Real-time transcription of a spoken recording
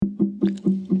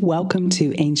Welcome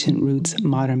to Ancient Roots,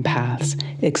 Modern Paths,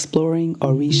 exploring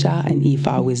Orisha and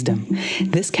Ifa wisdom.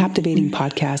 This captivating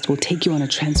podcast will take you on a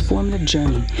transformative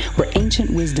journey where ancient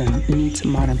wisdom meets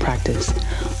modern practice.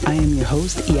 I am your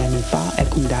host, Iyanifa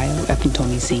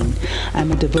AWO.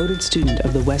 I'm a devoted student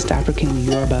of the West African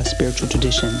Yoruba spiritual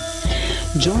tradition.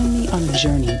 Join me on a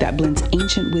journey that blends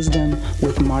ancient wisdom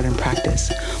with modern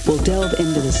practice. We'll delve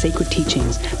into the sacred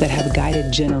teachings that have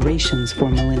guided generations for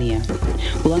millennia.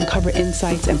 We'll uncover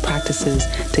insights and practices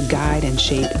to guide and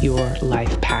shape your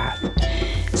life path.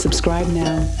 Subscribe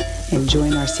now and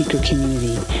join our secret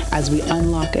community as we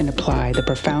unlock and apply the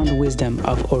profound wisdom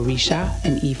of Orisha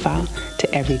and Ifa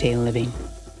to everyday living.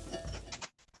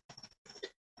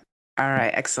 All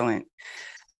right, excellent.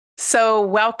 So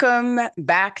welcome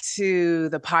back to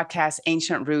the podcast,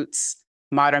 Ancient Roots,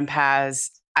 Modern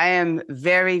Paths. I am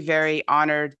very, very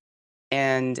honored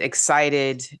and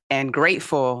excited and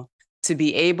grateful to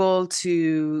be able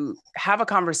to have a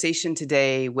conversation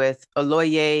today with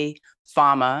Oloye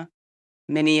FAMA.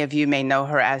 Many of you may know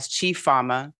her as Chief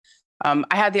FAMA. I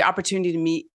had the opportunity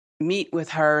to meet with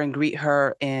her and greet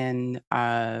her in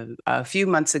a few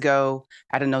months ago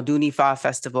at an Learning Ifa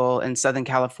festival in Southern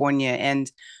California,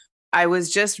 and I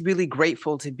was just really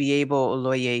grateful to be able,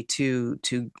 Oloye,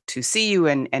 to see you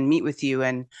and meet with you,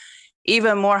 and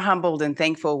even more humbled and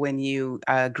thankful when you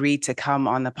agreed to come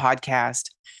on the podcast.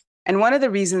 And one of the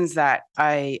reasons that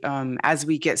as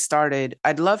we get started,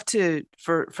 I'd love to,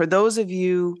 for those of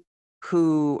you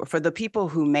for the people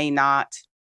who may not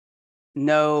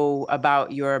know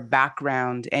about your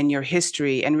background and your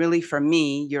history, and really for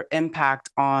me, your impact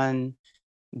on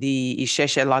the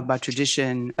Isheshe Lagba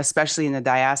tradition, especially in the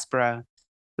diaspora.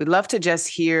 We'd love to just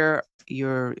hear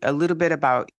a little bit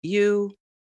about you,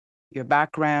 your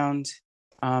background,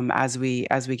 as we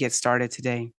get started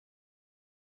today.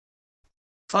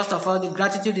 First of all, the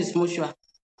gratitude is mutual.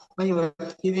 When you were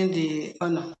giving the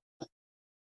honor,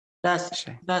 that's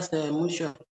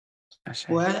mutual.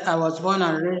 Well, I was born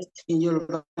and raised in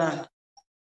Yoruba land.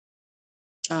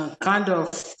 I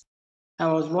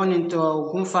was born into a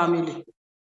Ogun family.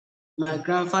 My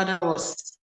grandfather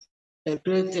was a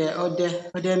great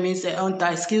Ode. Ode means hunter.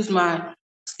 Excuse my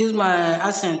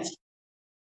accent.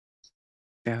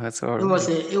 Yeah, that's all right. It was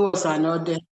an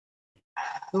Ode.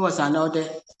 He was an Ode,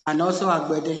 and also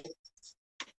Egbado.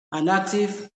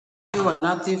 He was an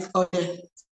active Ode,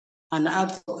 an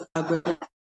active Egbado.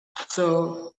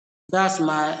 So that's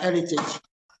my heritage.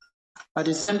 At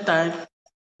the same time,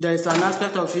 there is an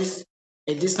aspect of it,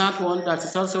 a distant one, that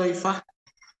is also Ifa.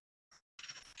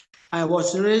 I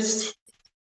was raised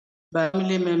by a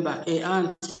family member, a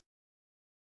aunt,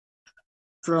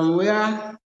 from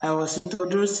where I was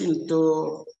introduced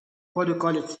into,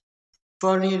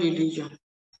 foreign religion.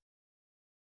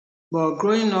 But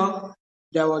growing up,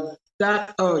 there was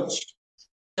that urge.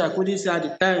 I couldn't say at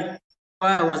the time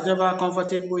why I was never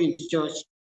comfortable in the church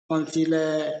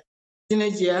until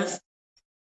teenage years.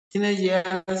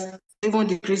 Even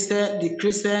the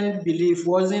Christian belief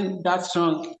wasn't that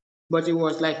strong, but it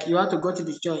was like you had to go to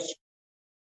the church.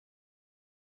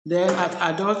 Then at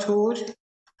adulthood,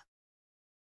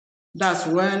 that's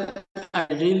when I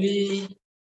really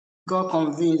got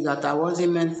convinced that I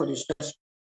wasn't meant for the church.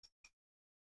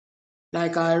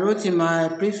 Like I wrote in my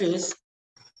preface,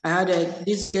 I had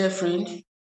this girlfriend,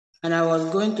 and I was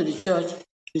going to the church.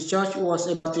 The church was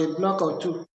about a block or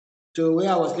two to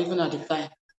where I was living at the time.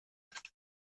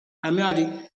 I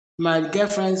mean, my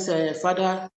girlfriend's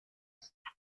father,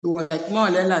 was more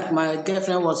or less like my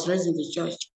girlfriend was raised in the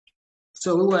church.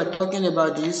 So we were talking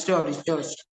about the history of the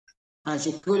church, and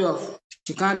she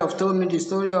kind of told me the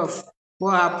story of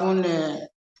what happened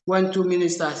when two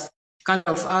ministers kind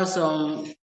of had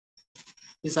some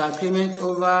disagreement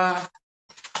over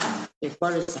a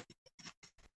parison.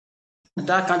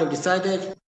 That kind of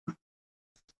decided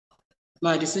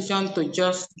my decision to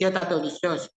just get out of the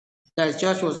church. That the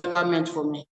church was never meant for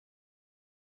me.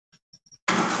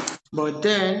 But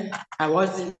then I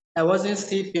wasn't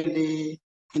steep in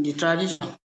the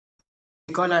tradition,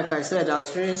 because like I said, I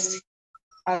was raised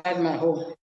outside my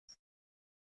home.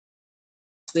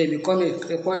 So it became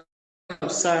a point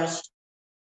of search,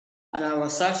 and I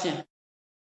was searching.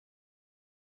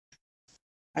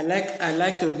 I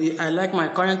like my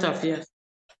current affairs.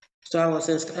 So I was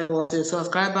a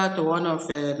subscriber to one of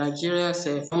Nigeria's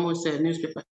famous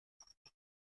newspapers,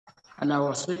 and I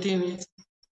was reading it.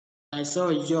 I saw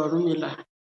Orunmila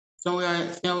somewhere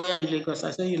in Lagos.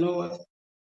 I said, you know what?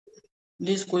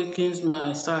 This quickens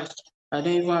my search. I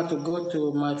don't even have to go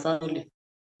to my family,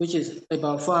 which is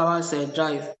about 4 hours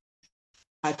drive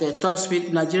at a top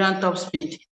speed, Nigerian top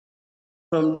speed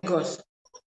from Lagos.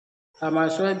 I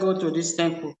might as well go to this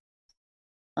temple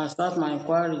and start my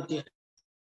inquiry there.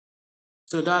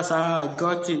 So that's how I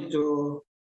got into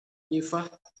Ifa.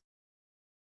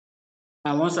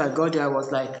 And once I got there, I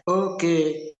was like,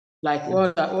 okay, like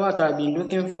what I've been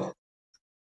looking for.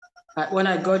 When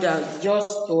I got there,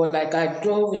 just it was like I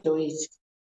drove into it.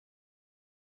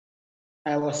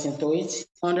 I was into it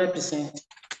 100%.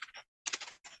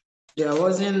 There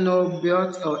wasn't no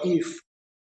but or if.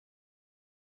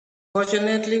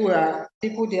 Fortunately, we are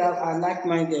people there are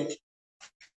like-minded.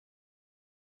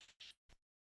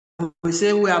 We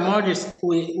say we are more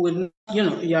we you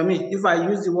know, I mean, if I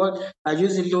use the word, I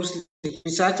use it loosely.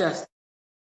 Researchers,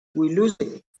 we lose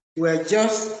it. We're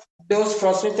just those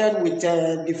frustrated with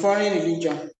the foreign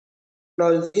religion,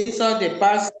 plus insult the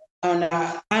past and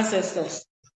our ancestors.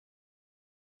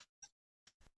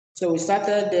 So we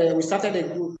started a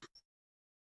group.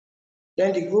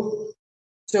 Then the group.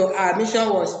 So our mission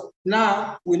was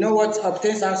now we know what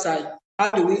obtains outside. How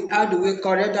do we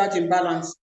correct that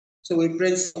imbalance? So we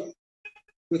brainstormed.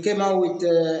 We came out with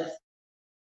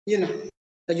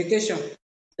education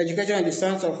in the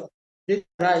sense of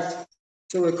rights.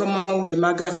 So we come out with a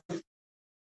magazine,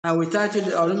 and we titled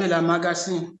the Orunmila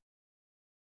magazine.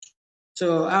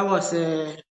 So I was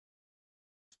a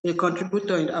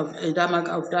contributor of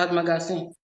that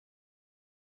magazine.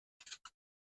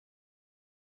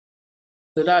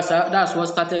 So that's what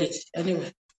started it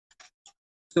anyway.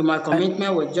 So my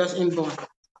commitment was just inborn.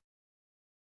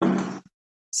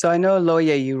 So I know,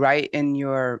 Oloye, you write in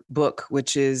your book,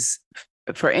 which is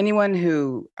for anyone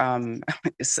who,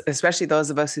 especially those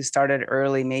of us who started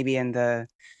early, maybe in the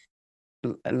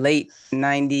late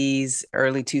 90s,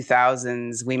 early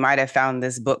 2000s, we might have found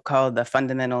this book called The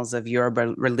Fundamentals of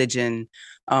Yoruba Religion,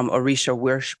 Orisa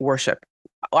Worship.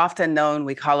 Often known,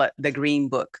 we call it the Green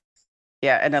Book.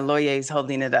 Yeah, and Oloye is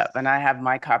holding it up, and I have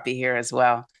my copy here as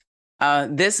well.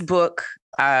 This book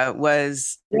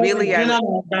was really...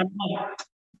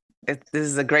 this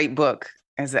is a great book.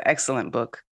 It's an excellent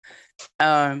book.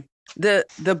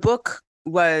 The book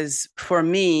was, for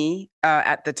me,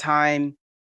 at the time,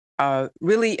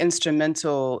 really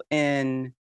instrumental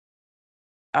in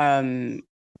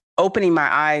opening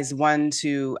my eyes,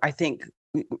 to, I think,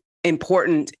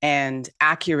 important and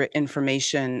accurate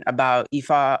information about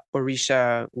Ifa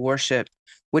Orisa worship,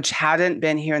 which hadn't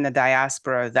been here in the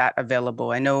diaspora that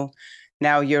available. I know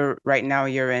now you're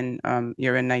in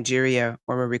Nigeria,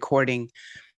 where we're recording.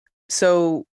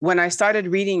 So when I started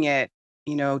reading it,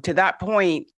 to that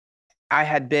point, I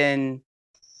had been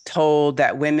told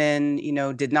that women,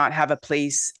 did not have a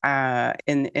place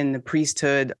in the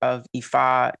priesthood of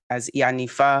Ifa as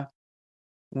Iyanifa.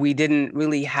 We didn't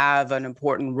really have an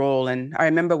important role. And I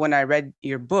remember when I read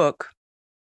your book,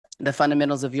 The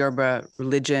Fundamentals of Yoruba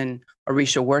Religion,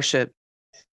 Orisa Worship,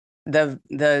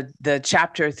 the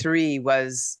chapter 3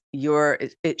 was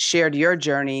it shared your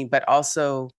journey, but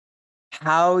also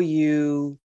how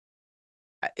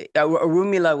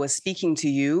Orunmila was speaking to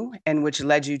you, and which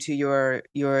led you to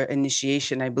your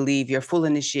initiation, I believe, your full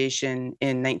initiation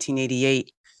in 1988.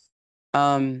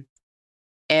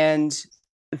 And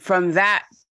from that,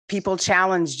 people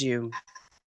challenged you.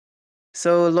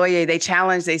 So Oloye,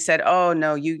 they said, "Oh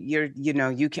no,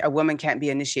 a woman can't be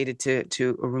initiated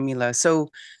to Orunmila." So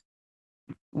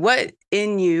what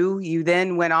in you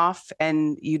then went off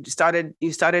and you started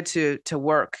to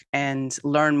work and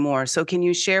learn more. So can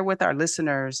you share with our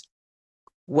listeners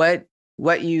what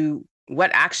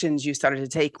actions you started to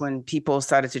take when people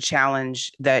started to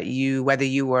challenge that whether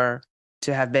you were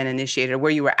to have been initiated or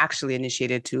where you were actually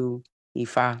initiated to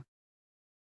Ifa?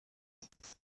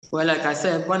 Well, like I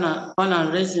said, born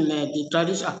and raised in the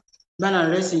tradition, born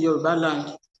and raised in Yoruba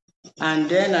land. And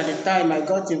then at the time I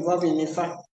got involved in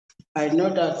Ifa, I know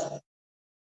that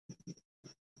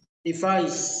Ifa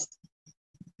is,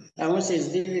 I won't say it's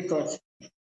difficult,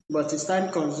 but it's time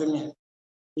consuming.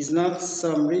 It's not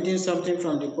some reading something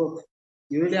from the book.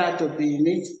 You really have to be in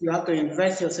it. You have to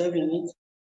invest yourself in it.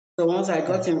 So once I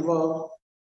got involved,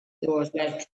 it was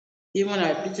like, even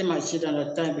I pity my children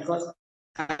at the time because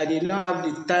I did not have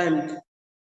the time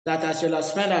that I should have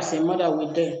spent as a mother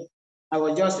with them. I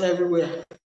was just everywhere,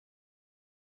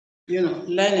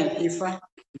 learning Ifa.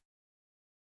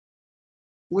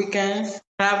 Weekends,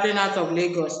 traveling out of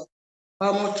Lagos,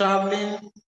 almost traveling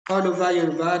all over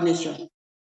Yoruba nation,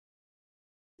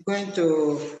 going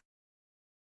to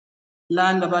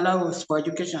learn Babalawos for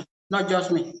education, not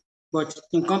just me, but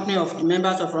in company of the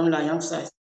members of Orunmila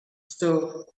Youngsters.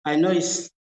 So I know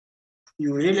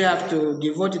you really have to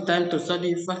devote the time to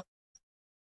study Ifa.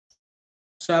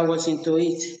 So I was into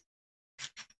it.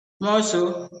 More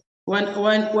so, when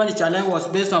the challenge was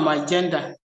based on my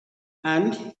gender,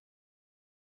 and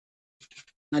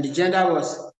And the gender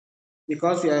was,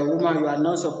 because you are a woman, you are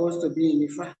not supposed to be in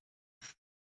Ifa.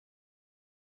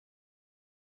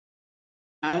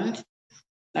 And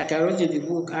like I wrote in the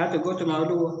book, I had to go to my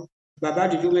Oloye. Baba,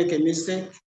 did you make a mistake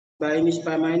by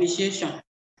my initiation?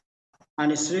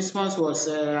 And his response was,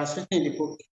 as written in the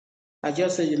book. I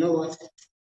just said, you know what?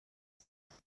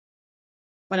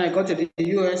 When I got to the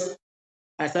U.S.,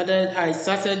 I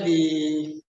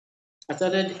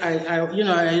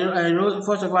enrolled,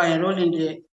 first of all, I enrolled in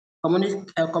the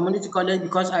community college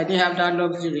because I didn't have that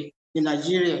luxury in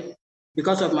Nigeria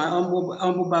because of my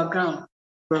humble background.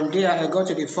 From there, I got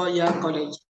to the 4-year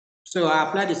college. So I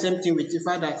applied the same thing with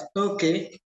Ifa that,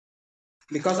 okay,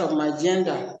 because of my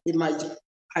gender,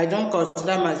 I don't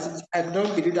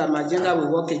believe that my gender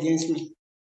will work against me.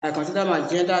 I consider my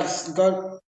gender as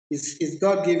God is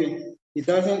God-given. It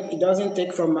doesn't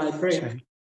take from my brain. Sure.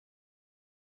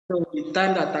 So the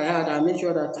time that I had, I made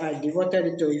sure that I devoted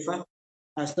it to Ifa.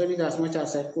 I studied as much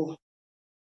as I could.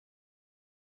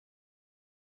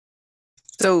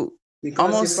 So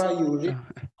because almost, Ifa, you read.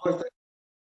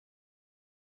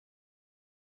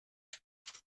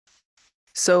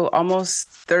 So almost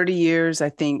 30 years, I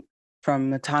think,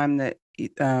 from the time that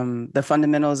the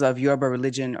fundamentals of Yoruba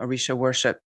religion, Orisha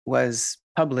worship, was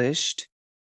published.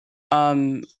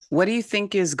 What do you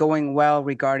think is going well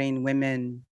regarding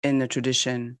women in the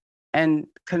tradition? And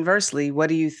conversely, what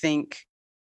do you think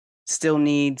still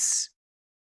needs,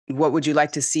 what would you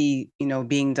like to see,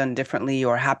 being done differently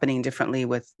or happening differently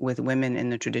with women in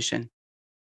the tradition?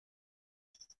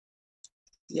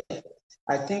 Yeah,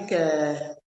 I think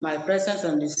my presence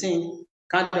on the scene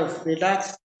kind of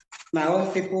relaxed my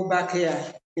own people back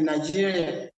here in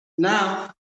Nigeria.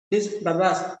 Now, these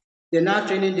Babas, they're now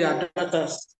training their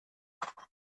daughters.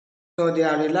 So they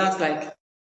are relaxed, like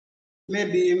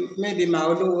maybe my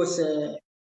Oloye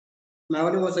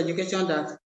was education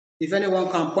that if anyone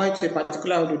can point to a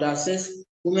particular Odo that says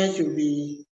women should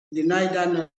be denied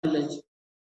that knowledge.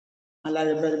 And like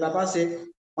the Baba said,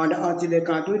 until they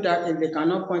can do that, if they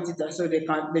cannot point it out, so they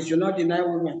should not deny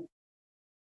women.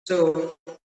 So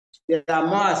they are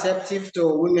more acceptive to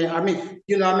women. I mean,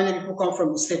 you know how many people come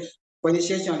from the state for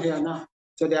initiation here now.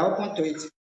 So they are open to it.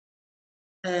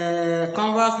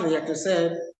 Conversely, like I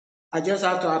said, I just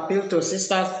have to appeal to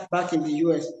sisters back in the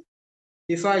US.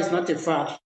 Ifa is not a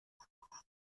fad.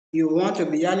 You want to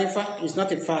be Iyanifa, it's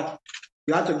not a fad.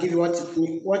 You have to give it what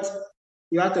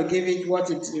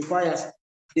it requires.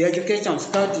 The education,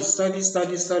 study.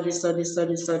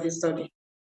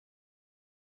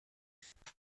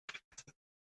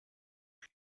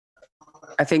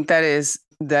 I think that is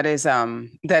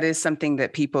something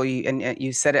that people, and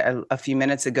you said it a few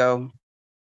minutes ago,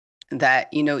 that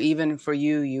even for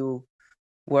you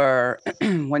were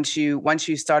once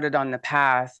you started on the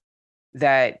path,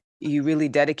 that you really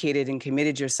dedicated and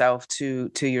committed yourself to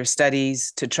your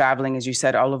studies, to traveling, as you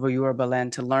said, all over Yoruba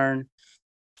land, to learn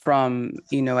from,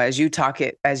 as you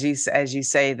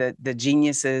say, the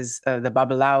geniuses, the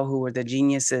Babalawos, who were the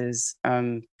geniuses,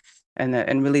 and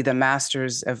really the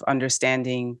masters of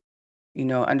understanding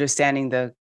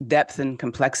the depth and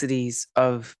complexities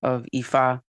of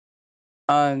Ifa.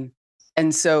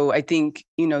 And so I think,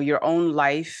 your own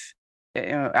life,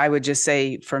 I would just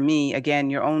say, for me, again,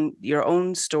 your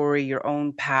own story, your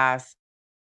own path,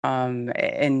 and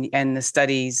the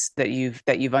studies that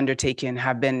you've undertaken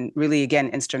have been really, again,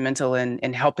 instrumental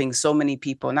in helping so many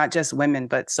people, not just women,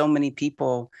 but so many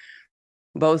people,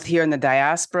 both here in the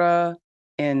diaspora,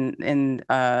 in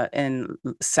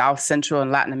South Central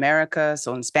and Latin America,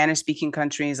 so in Spanish speaking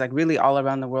countries, like really all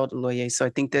around the world, Oloye. So I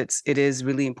think it is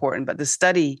really important. But the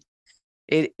study,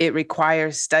 it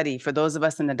requires study. For those of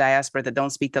us in the diaspora that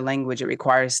don't speak the language, it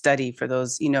requires study. For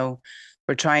those,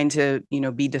 we're trying to,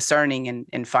 be discerning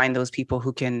and find those people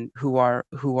who are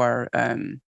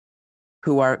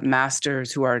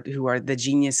masters, who are the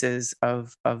geniuses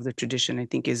of the tradition. I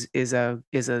think is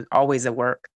always a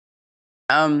work.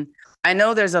 I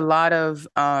know there's a lot of,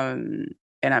 and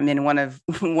I'm in one of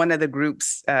the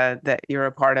groups that you're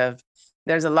a part of.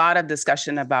 There's a lot of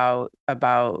discussion about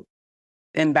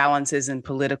imbalances in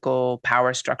political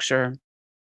power structure.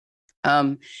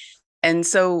 And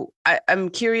so I'm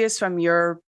curious, from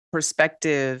your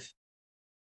perspective,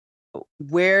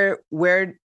 where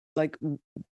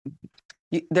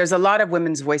there's a lot of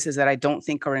women's voices that I don't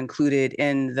think are included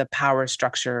in the power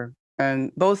structure,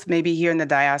 both maybe here in the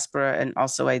diaspora, and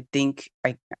also I think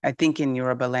in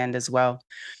Yoruba land as well,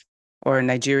 or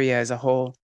Nigeria as a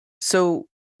whole. So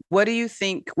what do you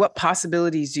think, what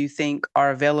possibilities do you think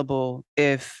are available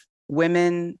if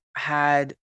women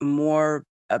had more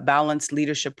balanced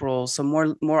leadership roles, so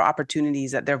more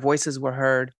opportunities, that their voices were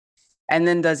heard And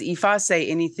then does Ifa say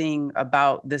anything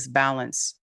about this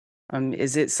balance?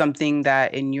 Is it something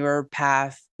that in your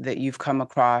path that you've come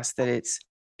across that it's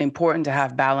important to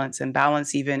have balance, and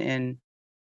balance even in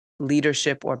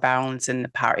leadership, or balance in the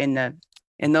power in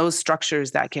those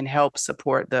structures that can help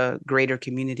support the greater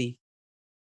community?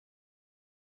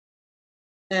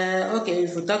 Okay,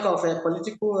 if we talk of a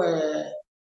political,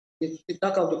 if we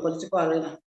talk of the political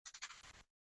arena,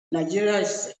 Nigeria,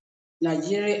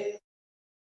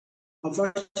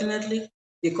 unfortunately,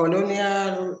 the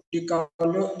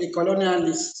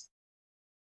colonialists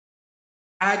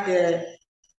had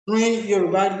ruined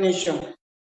Yoruba nation.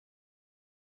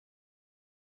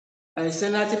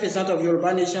 70% of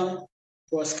Yoruba nation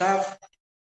was carved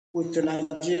with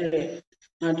Nigeria,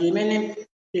 and the remaining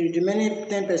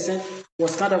 10%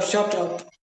 was kind of chopped up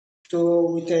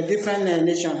with different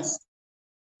nations.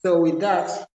 So with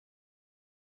that,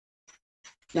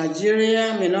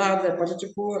 Nigeria may not have a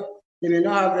political, they may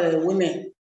not have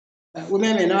women.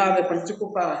 Women may not have a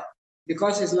political power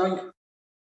because it's not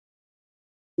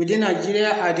within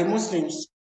Nigeria are the Muslims.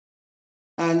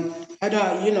 And I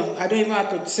don't even have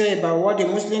to say about what the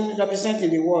Muslims represent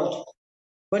in the world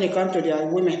when it comes to their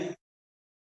women.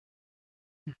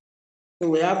 So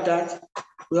we have that.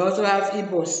 We also have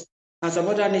Igbos and some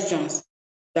other nations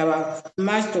that were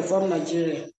merged to form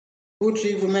Nigeria, who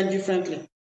treat women differently.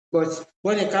 But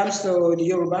when it comes to the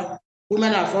Yoruba,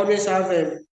 women have always have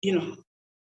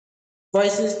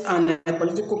voices and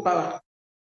political power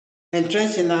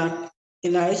entrenched in our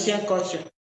Asian culture.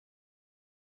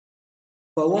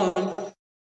 For one,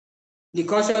 the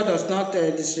culture does not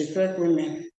disrespect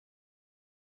women.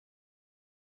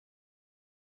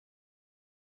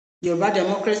 Yoruba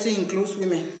democracy includes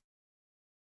women.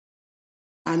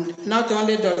 And not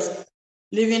only does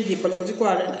living the political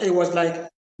arena, it was like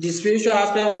the spiritual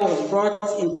aspect was brought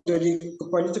into the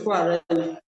political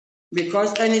arena,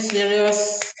 because any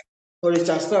serious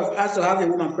Orisa stuff has to have a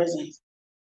woman present.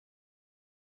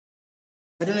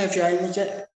 I don't know if you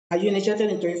are you initiated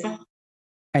into Ifa?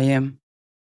 I am.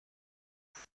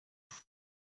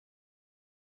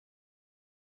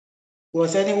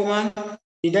 Did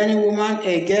any woman,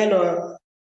 a girl or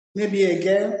maybe a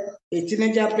girl, a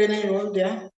teenager playing a role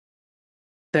there?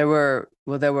 There were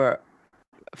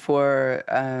for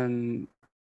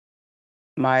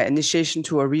my initiation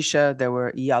to Orisha, there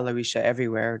were Orisha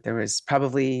everywhere. There was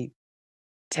probably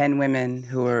 10 women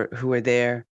who were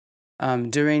there.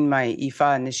 During my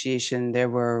Ifa initiation, there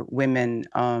were women.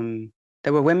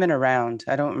 There were women around.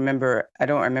 I don't remember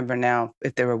now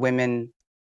if there were women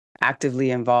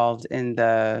actively involved in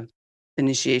the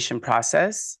initiation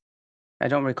process. I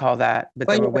don't recall that, but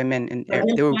there were women in there.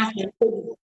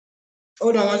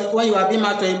 Hold on, when you were being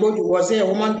married to Egbado, was there a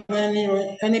woman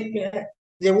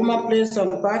the woman played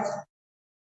some part?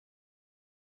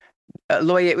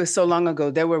 Oloye, it was so long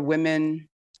ago. There were women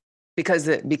because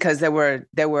there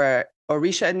were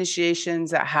Orisha initiations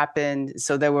that happened.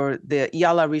 So the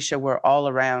Orisha were all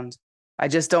around. I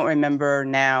just don't remember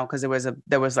now because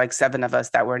there was like 7 of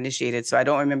us that were initiated. So I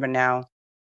don't remember now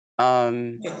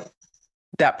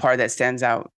that part that stands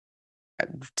out.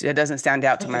 It doesn't stand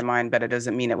out to my mind, but it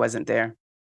doesn't mean it wasn't there.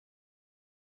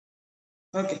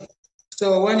 Okay.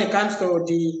 So when it comes to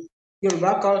the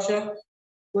Yoruba culture,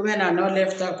 women are not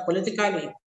left out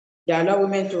politically. They allow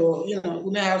women to,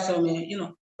 women have some,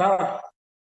 power.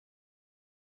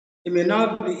 It may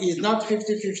not be, it's not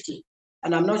 50-50.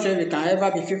 And I'm not sure if it can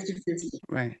ever be 50-50.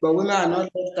 Right. But women are not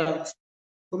left out.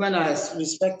 Women are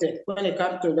respected when it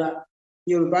comes to that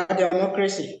Yoruba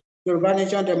democracy, Yoruba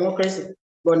nation democracy,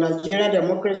 but Nigerian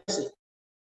democracy.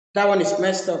 That one is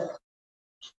messed up.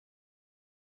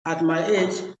 At my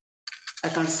age, I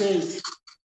can say it.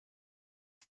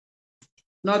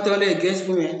 Not only against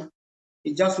women,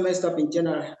 it just messed up in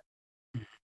general.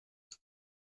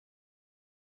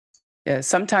 Yeah,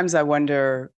 sometimes I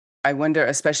wonder,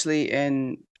 especially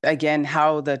in, again,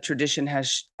 how the tradition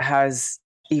has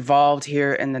evolved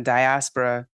here in the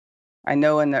diaspora. I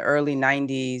know in the early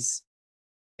 90s,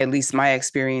 at least my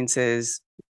experiences,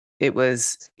 it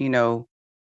was,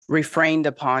 refrained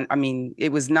upon. I mean,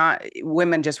 it was not,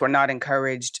 women just were not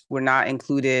encouraged, were not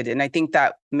included. And I think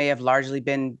that may have largely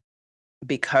been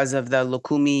because of the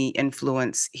Lukumi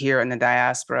influence here in the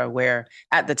diaspora, where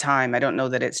at the time, I don't know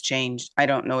that it's changed. I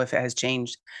don't know if it has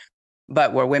changed,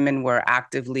 but where women were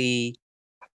actively,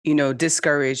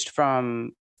 discouraged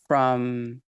from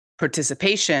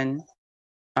participation,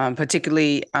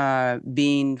 particularly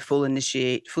being fully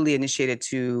initiated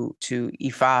to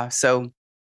Ifa. So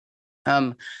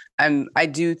I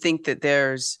do think that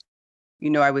there's,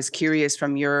 I was curious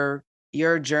from your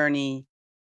journey,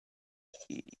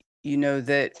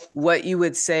 that what you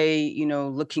would say,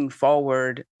 looking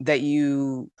forward, that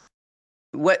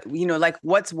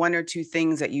what's one or two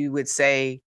things that you would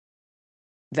say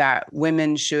that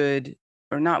women should,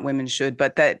 or not women should,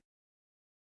 but that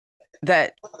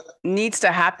needs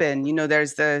to happen.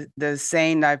 There's the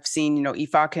saying I've seen,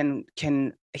 Ifa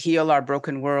can heal our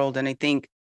broken world. And I think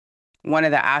one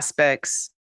of the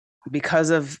aspects, because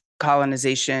of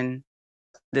colonization,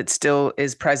 that still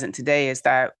is present today is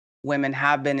that women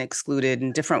have been excluded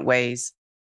in different ways.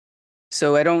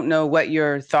 So I don't know what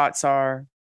your thoughts are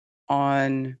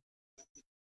on,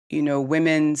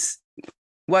 women's,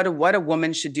 what a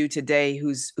woman should do today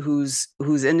who's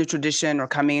in the tradition or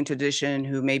coming into tradition,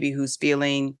 who's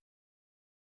feeling,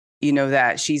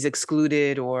 that she's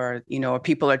excluded, or, or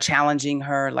people are challenging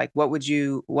her. Like, what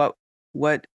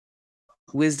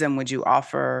wisdom would you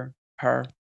offer her?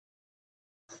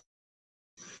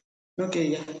 Okay,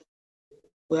 yeah.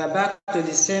 We are back to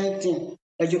the same thing.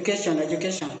 Education.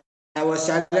 I was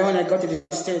challenged when I got to the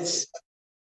States,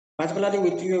 particularly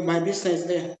with you, my business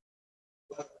there.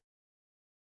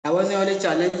 I wasn't only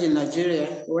challenged in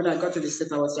Nigeria. When I got to the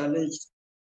States, I was challenged.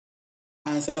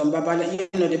 And some the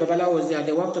Babalawos there,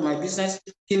 they worked on my business.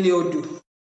 Kini Odu.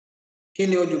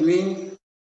 Kini Odu mean,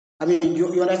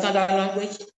 you understand that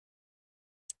language?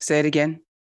 Say it again.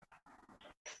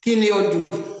 Kini Odu.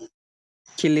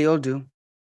 Kili Odu.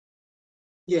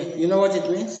 Yeah, you know what it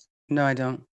means? No, I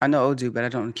don't. I know Odu, but I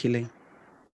don't know Kili.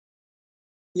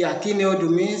 Yeah, Kini Odu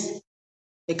means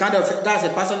that's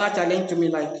a personal challenge to me,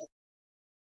 like,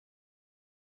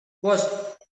 boss,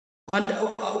 under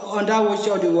which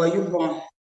order were you born?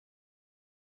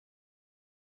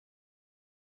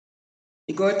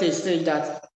 You got to a stage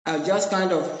that I just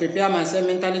kind of prepare myself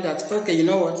mentally that, okay, you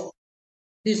know what?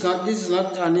 This is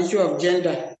not an issue of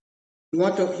gender. You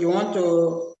want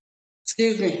to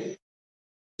excuse me.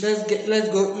 Let's take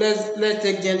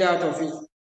gender out of it.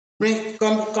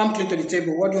 Come to the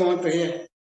table. What do you want to hear?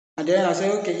 And then I say,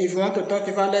 okay, if you want to talk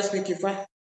Ifa, let's speak Ifa.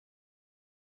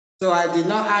 So I did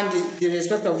not earn the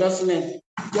respect of those men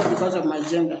just because of my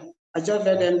gender. I just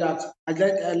let them that. I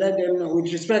let them know, with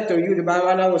respect to you, the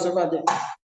Babalawos over there,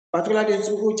 particularly those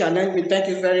who challenge me. Thank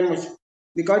you very much,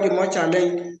 because the more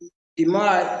challenge, the more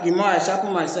I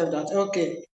sharpen myself. That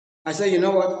okay, I say, you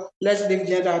know what? Let's leave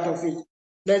gender out of it.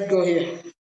 Let's go here.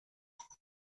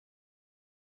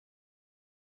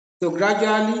 So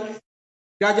gradually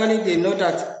they know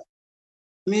that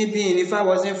me being, if I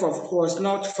was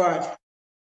not far.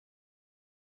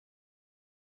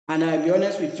 And I'll be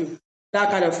honest with you, that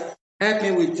kind of helped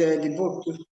me with the book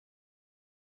too.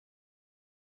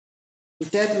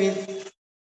 It helped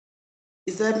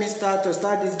me start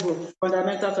this book,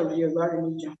 Fundamentals of the Yoruba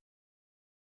Religion.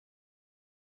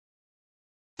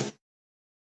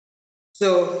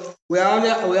 So we all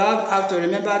have to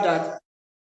remember that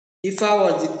Ifa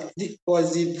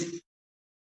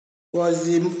was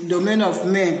the domain of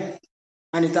men,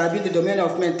 and it has been the domain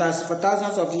of men for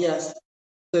thousands of years.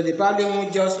 So they probably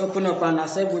won't just open up and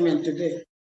accept women today.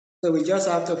 So we just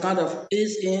have to kind of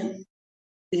ease in,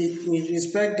 we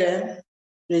respect them,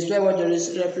 respect what they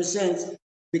represent,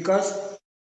 because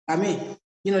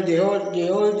they hold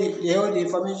the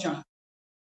information.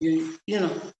 To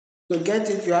get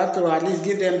it, you have to at least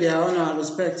give them their honor and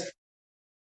respect.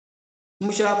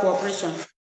 Mutual cooperation.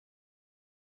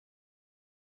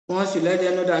 Once you let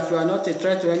them know that you are not a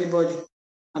threat to anybody,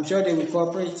 I'm sure they will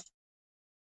cooperate.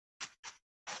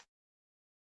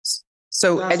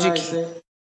 So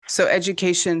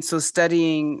education, so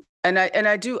studying, and I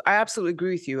absolutely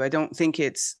agree with you. I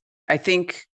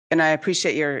think, and I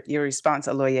appreciate your response,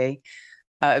 Oloye,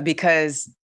 because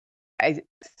I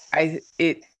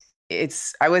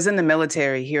was in the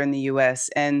military here in the U.S.,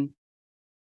 and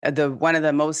one of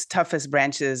the most toughest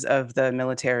branches of the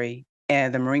military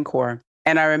and the Marine Corps.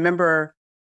 And I remember,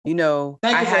 thank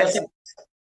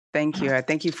you. I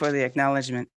thank you for the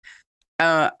acknowledgement.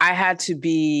 I had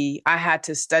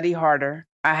to study harder.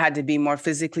 I had to be more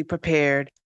physically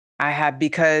prepared.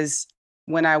 Because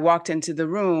when I walked into the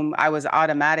room, I was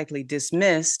automatically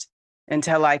dismissed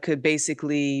until I could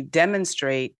basically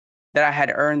demonstrate that I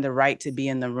had earned the right to be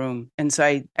in the room. And so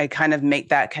I kind of make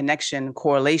that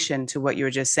correlation to what you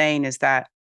were just saying, is that,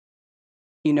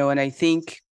 and I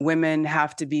think women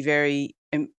have to be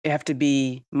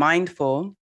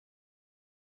mindful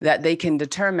that they can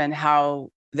determine how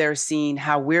they're seen,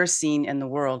 how we're seen in the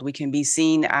world. We can be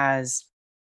seen as,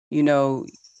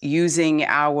 using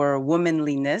our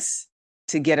womanliness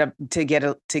to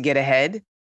get ahead,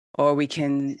 or we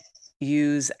can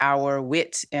use our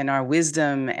wit and our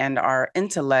wisdom and our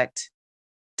intellect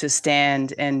to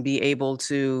stand and be able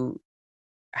to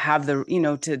have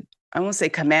I won't say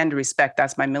command respect,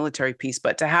 that's my military piece,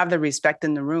 but to have the respect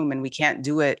in the room, and we can't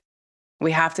do it.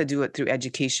 We have to do it through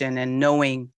education and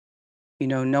knowing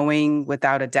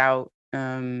without a doubt,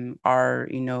 our,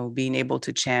 being able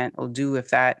to chant or do if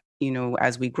that,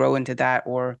 as we grow into that,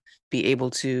 or be able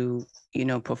to,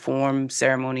 perform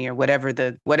ceremony or whatever it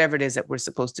is that we're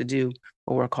supposed to do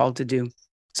or we're called to do.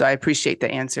 So I appreciate the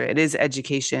answer. It is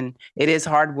education. It is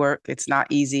hard work. It's not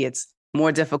easy. It's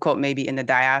more difficult maybe in the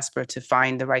diaspora to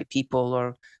find the right people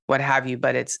or what have you,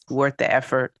 but it's worth the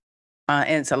effort.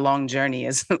 And it's a long journey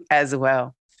as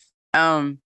well.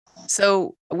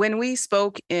 So when we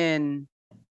spoke in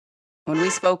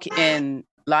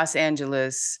Los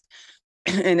Angeles,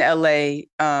 in LA,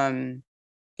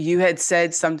 you had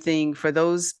said something for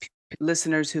those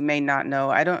listeners who may not know.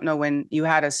 I don't know when you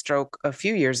had a stroke a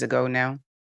few years ago now.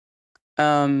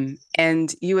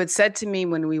 And you had said to me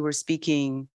when we were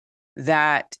speaking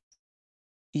that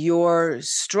your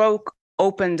stroke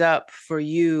opened up for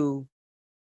you.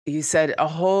 You said a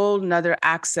whole nother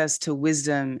access to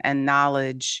wisdom and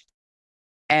knowledge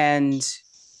and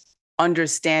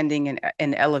understanding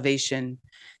and elevation.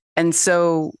 And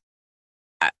so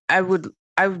I would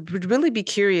really be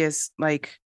curious,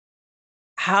 like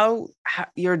how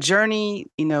your journey,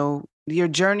 your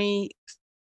journey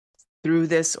through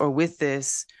this or with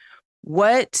this,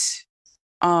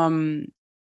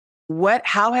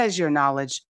 how has your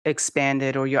knowledge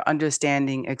expanded or your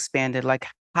understanding expanded? Like,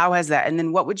 how has that? And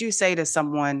then what would you say to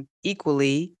someone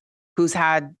equally who's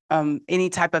had any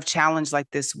type of challenge like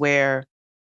this where,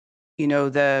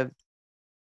 the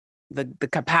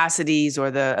capacities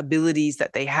or the abilities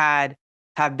that they had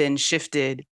have been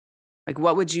shifted? Like,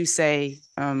 what would you say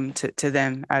to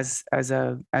them as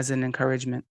an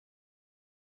encouragement?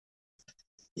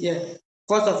 Yeah.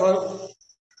 First of all,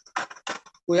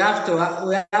 we have to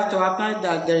acknowledge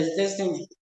that there is destiny.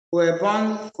 We're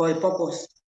born for a purpose.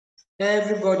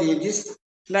 Everybody in this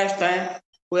lifetime,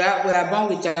 we are born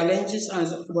with challenges,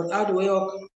 but how do we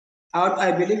work out?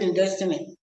 I believe in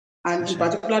destiny, and in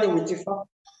particular with Ifa.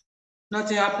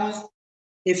 Nothing happens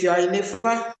if you are in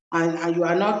Ifa and you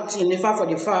are not in Ifa for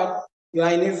the fact, you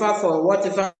are in Ifa for what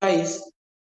Ifa is.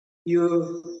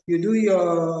 You do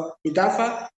your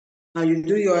Idafa and you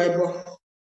do your Ebo.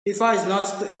 Ifa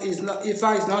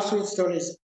is not sweet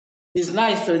stories. It's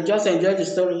nice to just enjoy the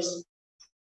stories,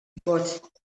 but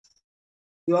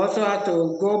you also have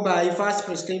to go by Ifa's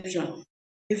prescription.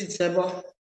 If it's Ebo,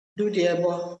 do the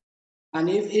Ebo. And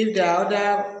if there are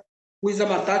other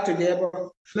wisdom attached to the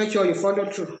Ebo, make sure you follow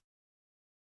through.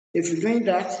 If you're doing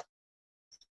that,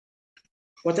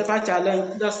 whatever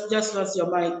challenge, just lost your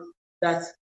mind. That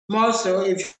more so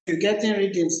if you're getting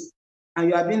readings and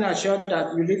you are being assured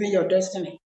that you live in your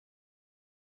destiny.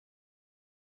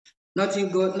 Nothing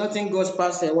goes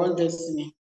past one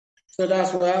destiny. So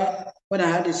that's why when I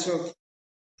had the stroke,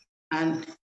 and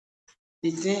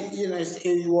the thing,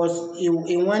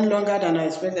 it went longer than I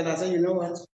expected. I said, you know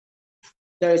what?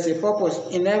 There is a purpose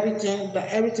in everything that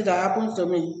happens to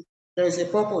me. There is a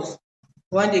purpose.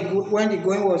 When the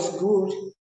going was good,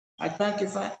 I thank you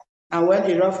for. And when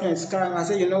the roughness came, I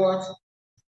said, you know what?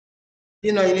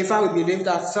 In Ifa we believe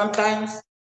that sometimes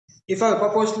if I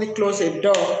purposely close a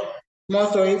door, more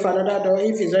so if another door,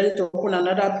 if it's ready to open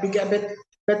another bigger,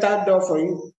 better door for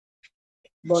you.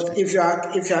 But if you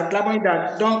are clamoring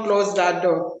that, don't close that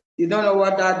door. You don't know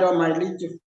what that door might lead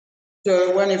to.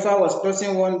 So when Ifa was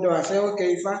closing one door, I said,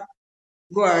 okay, Ifa,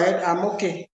 go ahead. I'm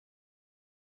okay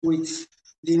with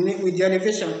the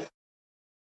elevation.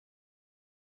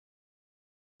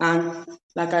 And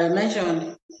like I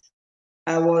mentioned,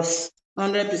 I was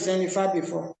 100% Ifa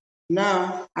before.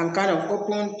 Now I'm kind of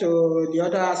open to the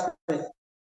other aspect.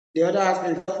 The other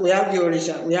aspect, we have the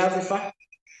Orisa, we have Ifa.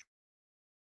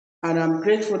 And I'm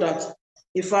grateful that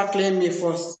Ifa claimed me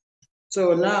first.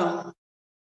 So now,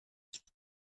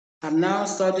 I'm now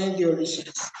studying the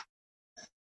Orishas.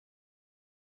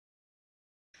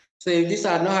 So if this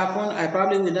had not happened, I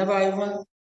probably would never even,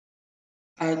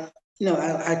 I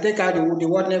take out the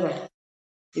word never.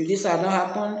 If this had not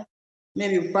happened,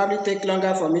 maybe it would probably take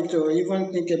longer for me to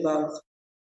even think about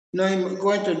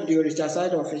going to the Orisha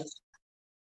side of it.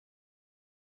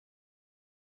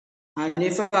 And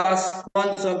if I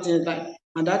want something like,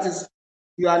 and that is,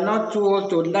 you are not too old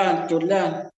to learn.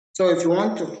 So if you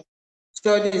want to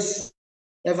study this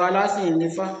everlasting in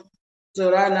Ifa,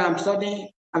 so right now I'm studying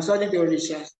the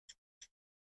Orishas.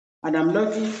 And I'm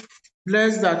lucky,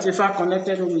 blessed that Ifa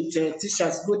connected with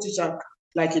teachers, good teachers,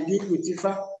 like he did with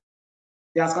Ifa.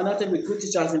 He has connected with good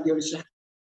teachers in the Orisha.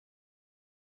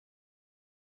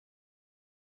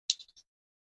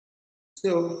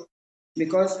 So,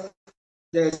 because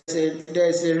there's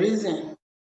a reason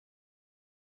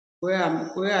where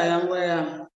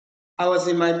I was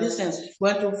in my business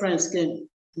when two friends came,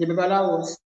 the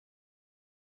Babalawos.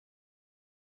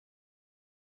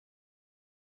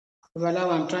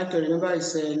 Babalawo, I'm trying to remember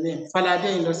his name.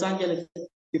 Falade in Los Angeles.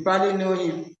 You probably know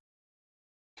him.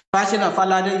 Passion of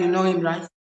Falade, you know him, right?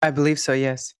 I believe so,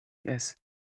 yes. Yes.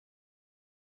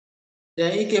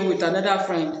 Then he came with another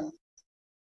friend.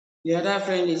 The other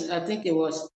friend is, I think it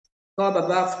was called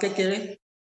Baba Kekere.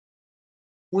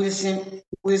 Wilson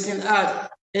Ard,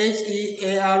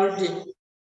 Heard.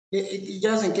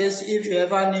 Just in case if you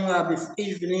ever knew her before,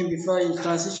 if you knew before you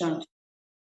transitioned.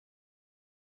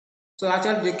 So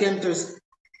actually they came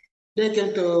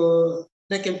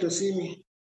to see me.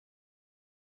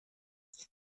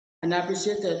 And I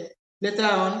appreciated. Later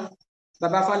on,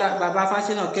 Baba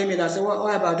Fashion came in and said,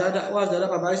 what about the other? What's the other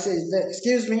Baba? I said,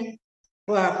 excuse me,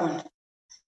 what happened?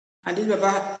 And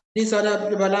this other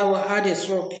Babalawo had a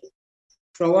stroke.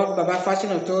 From what Baba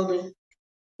Fashion told me,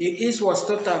 his was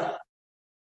total.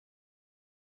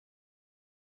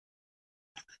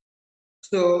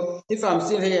 So if I'm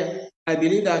still here, I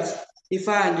believe that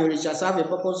Ifa and Orisa have a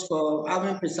purpose for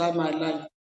having preserved my life.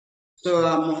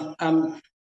 So I'm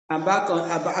back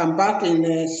in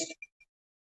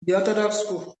the Orthodox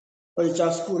school,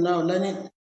 Orisa school now, learning.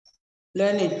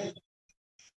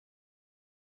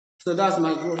 So that's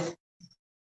my growth.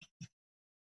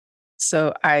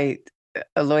 So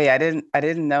Oloye, I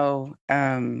didn't know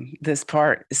this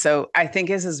part. So I think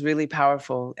this is really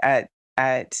powerful at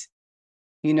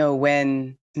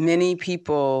when many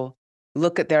people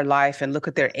look at their life and look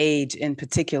at their age in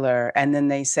particular, and then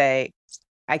they say,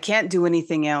 I can't do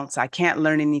anything else. I can't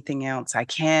learn anything else. I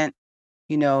can't,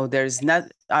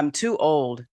 I'm too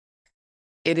old.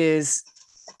 It is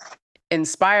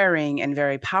inspiring and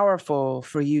very powerful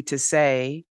for you to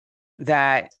say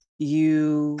that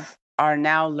you are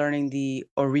now learning the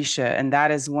Orisha, and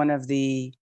that is one of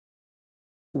the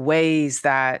ways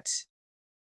that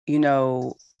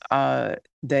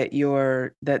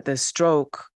that the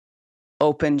stroke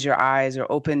opened your eyes or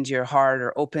opened your heart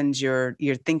or opened your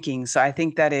thinking. So I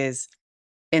think that is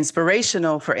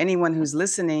inspirational for anyone who's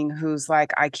listening, who's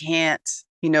like, I can't,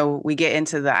 we get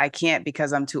into the I can't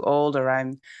because I'm too old, or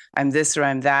I'm this or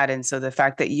I'm that. And so the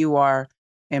fact that you are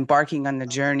embarking on the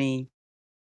journey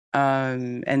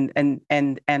and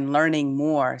learning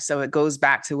more. So it goes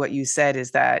back to what you said,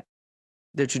 is that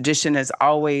the tradition is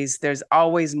there's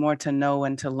always more to know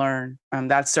and to learn.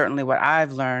 That's certainly what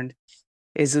I've learned,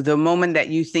 is the moment that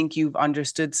you think you've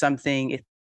understood something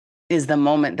is the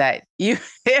moment that you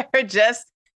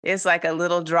it's like a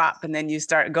little drop, and then you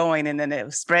start going, and then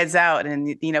it spreads out,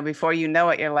 and before you know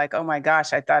it, you're like, oh my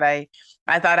gosh, I thought I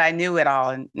knew it all,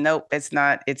 and nope, it's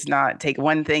not. Take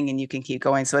one thing and you can keep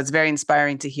going. So it's very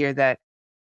inspiring to hear that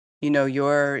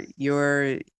your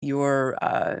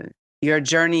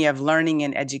journey of learning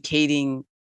and educating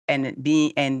and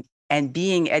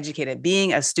being educated,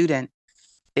 being a student,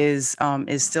 is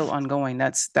still ongoing.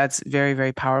 That's very,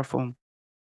 very powerful.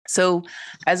 So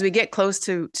as we get close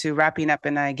to wrapping up,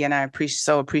 and I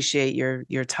appreciate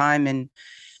your time and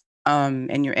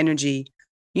your energy.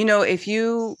 If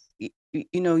you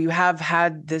have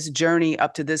had this journey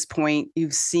up to this point,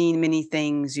 you've seen many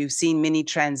things, you've seen many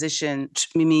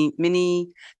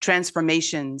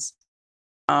transformations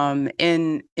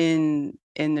in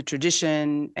the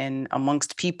tradition and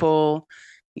amongst people,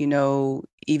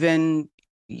 even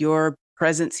your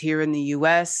presence here in the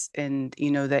U.S., and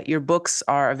that your books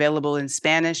are available in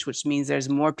Spanish, which means there's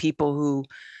more people who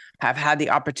have had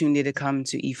the opportunity to come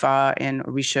to Ifa and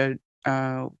Orisha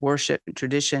worship and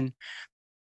tradition.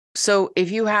 So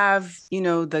if you have,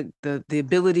 the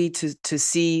ability to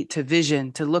see, to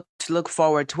vision, to look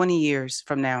forward 20 years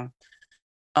from now,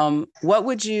 what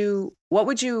would you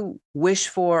wish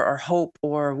for or hope,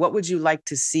 or what would you like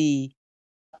to see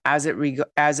as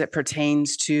it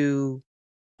pertains to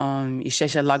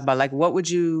Ishesha Lagba? Like, what would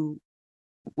you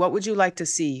like to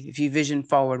see if you vision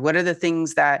forward? What are the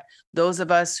things that those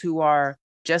of us who are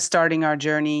just starting our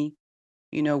journey,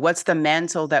 what's the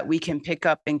mantle that we can pick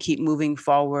up and keep moving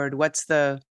forward? What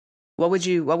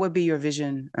would be your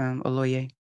vision,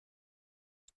 Oloye?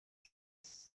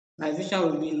 My vision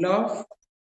would be love.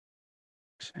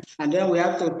 And then we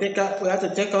have to take off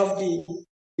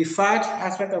the fad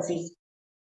aspect of it.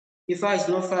 Ifa is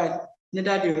no fad,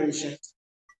 neither the Orisha.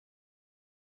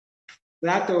 We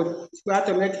have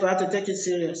to take it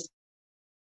serious.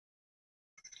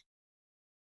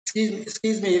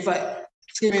 Excuse me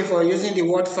for using the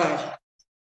word fad.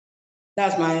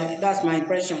 That's my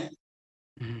impression.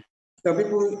 Mm-hmm. So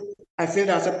I feel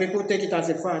that some people take it as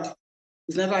a fad.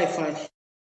 It's never a fad.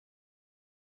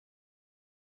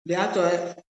 They have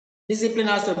Discipline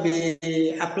has to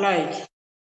be applied.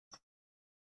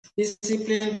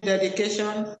 Discipline,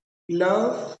 dedication,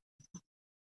 love.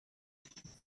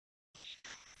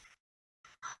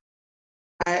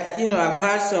 I've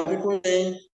heard some people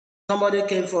say somebody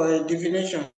came for a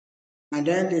divination, and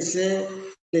then they say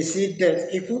they see death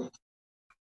equal.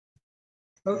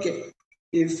 Okay,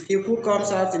 if equal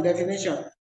comes out in definition,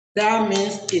 that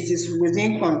means it is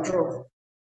within control.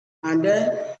 And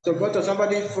then to go to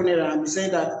somebody's funeral and be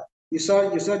saying that you saw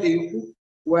the equal,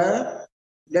 well,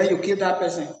 then you kill that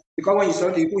person. Because when you saw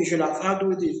the equal, you should have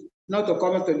handled this, not to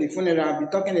come to the funeral and be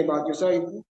talking about you saw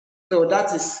equal. So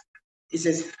that is, it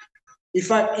says, if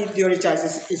the Orisa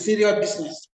is serious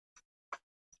business.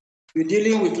 You're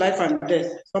dealing with life and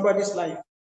death, somebody's life.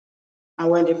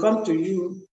 And when they come to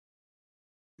you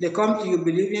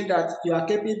believing that you are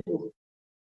capable.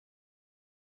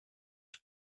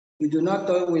 You do not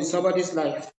toy with somebody's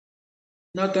life.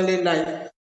 Not only life,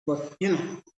 but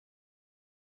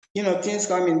things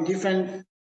come in different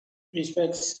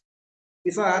respects.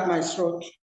 Before I had my stroke,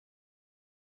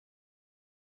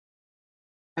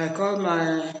 I called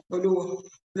my Oloye,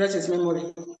 bless his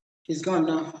memory. He's gone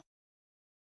now.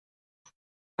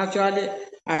 Actually,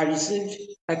 I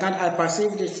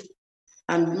perceived it.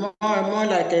 And more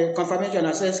like a confirmation.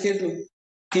 I said, excuse me,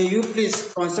 can you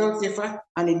please consult Ifa?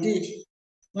 And he did.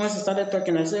 Once he started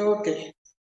talking, I said, okay.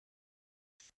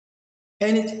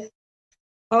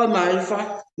 All my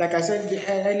Ifa, like I said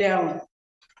earlier on,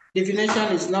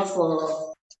 divination is not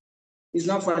for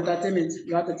entertainment.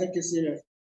 You have to take it serious.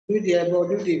 Do the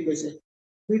Egbado, do the Ifa,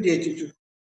 do the Ayetoro.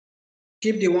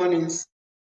 Keep the warnings.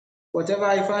 Whatever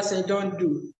Ifa say, don't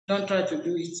do. Don't try to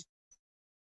do it.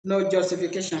 No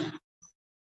justification.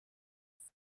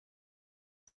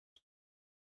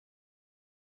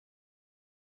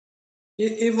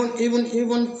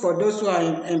 Even for those who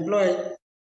are employed,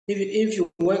 if you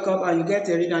wake up and you get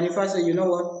a read, and if I say, you know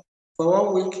what,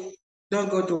 for 1 week, don't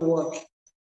go to work.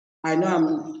 I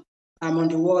know I'm on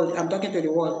the wall. I'm talking to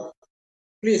the wall.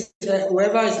 Please,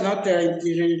 whoever is not in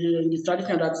the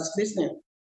tradition that is listening,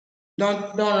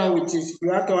 don't run with it.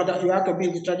 You have to be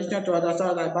in the tradition to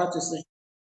understand what I'm about to say.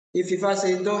 If I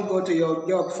say don't go to your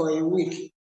job for a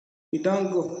week, you don't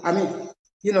go. I mean,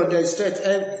 there's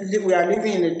threat. We are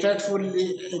living in a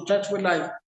threatful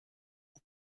life.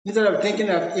 Instead of thinking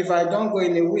of if I don't go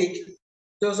in a week,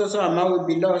 so amount will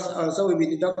be lost, or so will be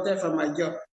deducted from my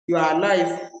job. You are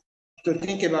alive to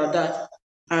think about that,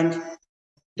 and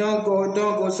don't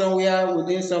go somewhere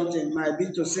within something. Might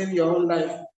be to save your own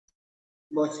life,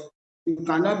 but you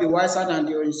cannot be wiser than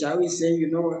the Orisa who is saying, you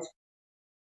know what?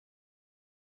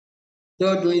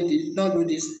 Don't do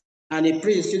this. And a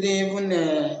priest shouldn't even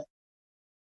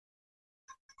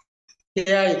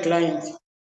hear a client.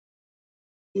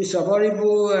 It's a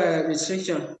horrible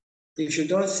restriction. If you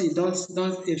don't see,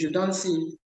 if you don't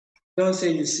see, don't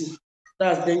say you see.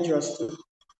 That's dangerous too.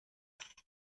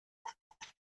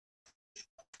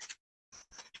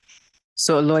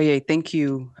 So Oloye, thank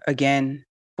you again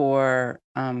for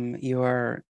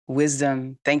your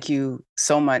wisdom. Thank you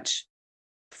so much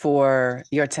for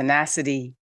your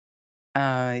tenacity,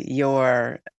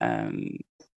 your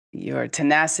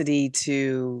tenacity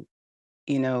to,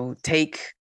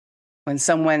 take when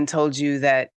someone told you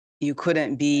that you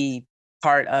couldn't be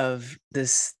part of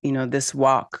this, this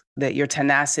walk, that your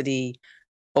tenacity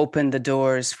opened the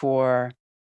doors for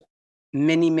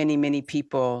many, many, many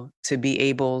people to be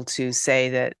able to say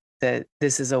that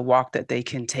this is a walk that they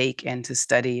can take and to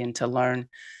study and to learn.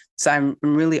 So I'm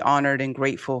really honored and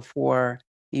grateful for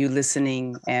you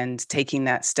listening and taking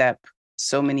that step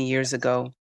so many years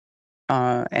ago.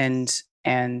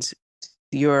 And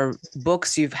your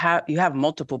books, you have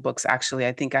multiple books, actually.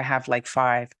 I think I have like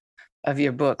 5 of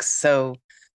your books. So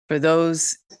for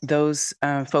those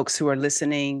folks who are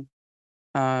listening,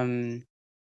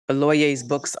 Oloye's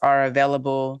books are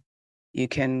available. You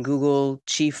can Google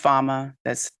Chief FAMA.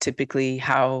 That's typically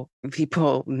how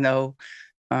people know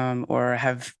or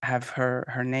have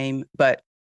her name. But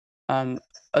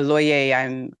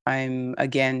Oloye, I'm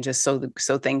again just so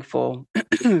thankful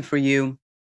for you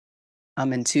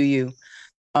and to you.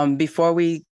 Before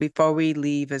we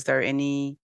leave, is there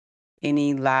any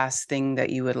last thing that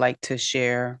you would like to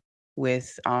share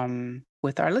with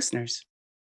our listeners?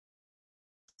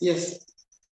 Yes.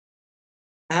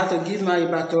 I have to give my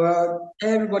Ifa to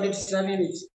everybody deserving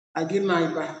it. I give my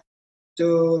Ifa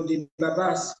to the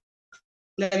Babas.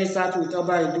 Let me start with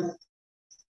Oba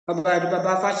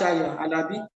Baba Fashayo,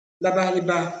 Alabi, Baba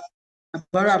Iba,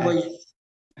 Baraboy,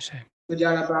 to the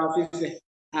Araba of Ife,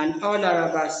 and all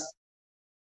Arabas,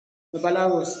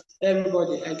 Babalawos,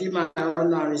 everybody. I give my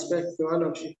honor and respect to all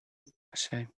of you.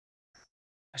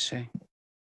 Ashe.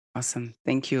 Awesome.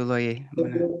 Thank you, Oloye.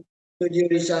 To the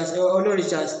Orishas, all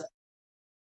Orishas,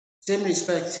 same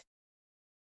respect.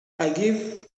 I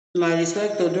give my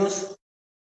respect to those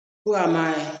who are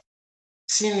my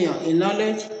senior in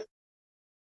knowledge,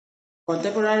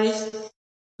 contemporaries,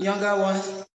 younger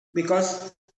ones,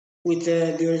 because with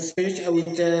the spiritual,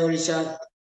 with the Orisha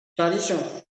tradition,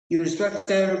 you respect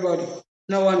everybody.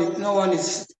 No one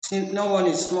is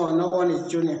small. No one is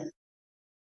junior.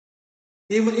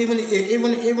 Even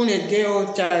a day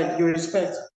old child, you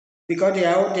respect because they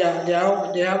have their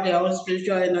own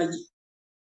spiritual energy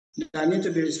that need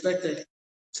to be respected.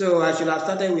 So I should have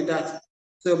started with that.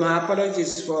 So my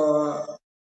apologies for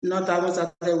not having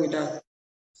started with that.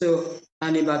 So,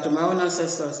 and about my own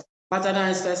ancestors, paternal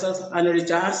ancestors, and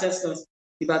richer ancestors,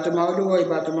 about my Oloye,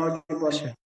 about my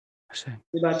everybody,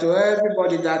 about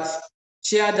everybody that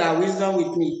shared their wisdom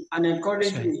with me and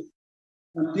encouraged me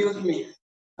and built me.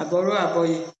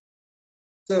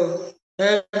 So,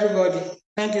 everybody,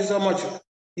 thank you so much.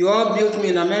 You all built me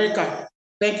in America.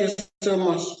 Thank you so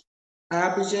much. I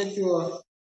appreciate you all.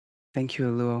 Thank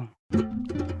you, Oluo.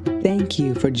 Thank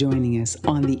you for joining us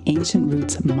on the Ancient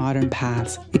Roots Modern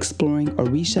Paths Exploring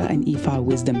Orisa and Ifa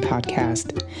Wisdom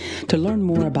podcast. To learn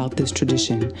more about this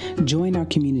tradition, join our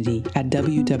community at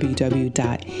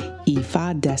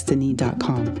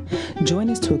www.ifadestiny.com. Join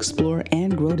us to explore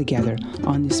and grow together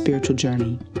on this spiritual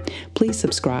journey. Please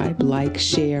subscribe, like,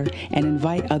 share, and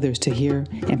invite others to hear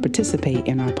and participate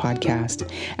in our podcast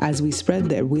as we spread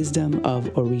the wisdom of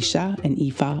Orisa and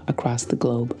Ifa across the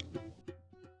globe.